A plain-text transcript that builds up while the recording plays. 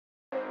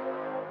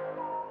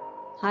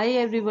Hi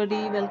everybody,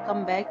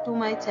 welcome back to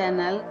my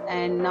channel,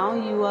 and now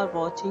you are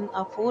watching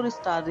a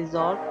 4-star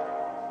resort.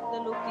 The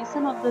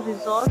location of the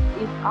resort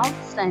is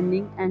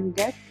outstanding and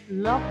guests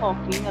love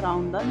walking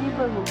around the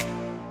neighborhood.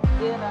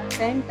 There are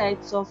 10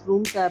 types of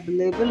rooms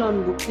available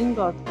on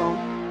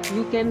booking.com.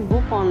 You can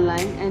book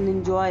online and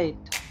enjoy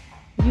it.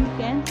 You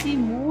can see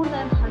more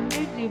than 100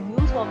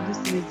 reviews of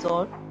this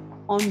resort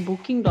on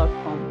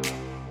booking.com.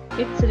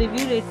 Its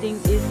review rating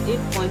is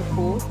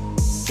 8.4,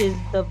 which is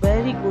the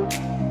very good.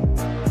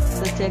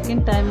 The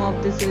check-in time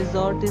of this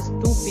resort is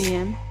 2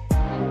 p.m.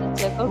 and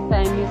the check-out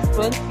time is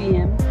 12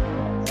 p.m.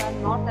 Pets are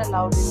not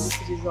allowed in this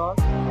resort.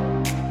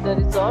 The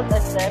resort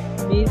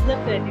accepts major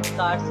credit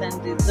cards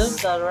and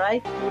reserves the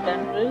right to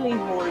temporarily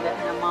hold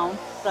an amount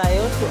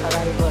prior to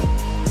arrival.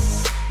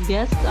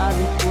 Guests are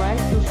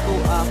required to show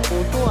a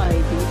photo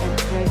ID and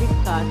credit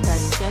cards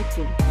at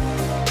check-in.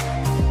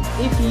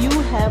 If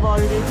you have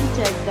already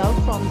checked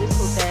out from this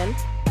hotel,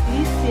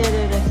 please share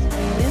your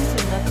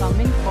experience in the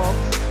comment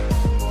box.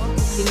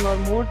 Or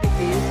more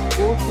details,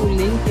 go to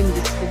link in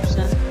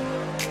description.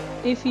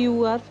 If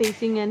you are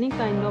facing any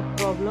kind of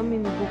problem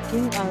in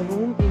booking a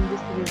room in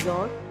this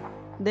resort,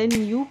 then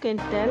you can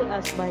tell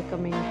us by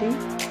commenting.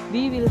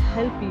 We will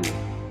help you.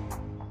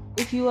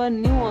 If you are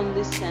new on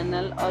this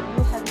channel or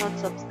you have not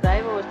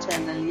subscribed our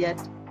channel yet,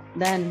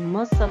 then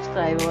must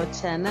subscribe our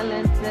channel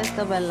and press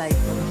the bell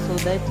icon so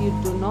that you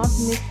do not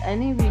miss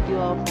any video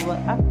of our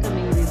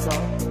upcoming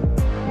resort.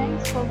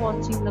 Thanks for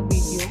watching the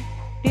video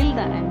till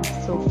the end.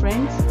 So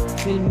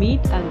friends, we'll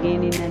meet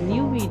again in a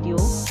new video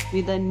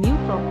with a new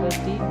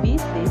property. Be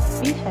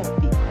safe, be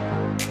happy.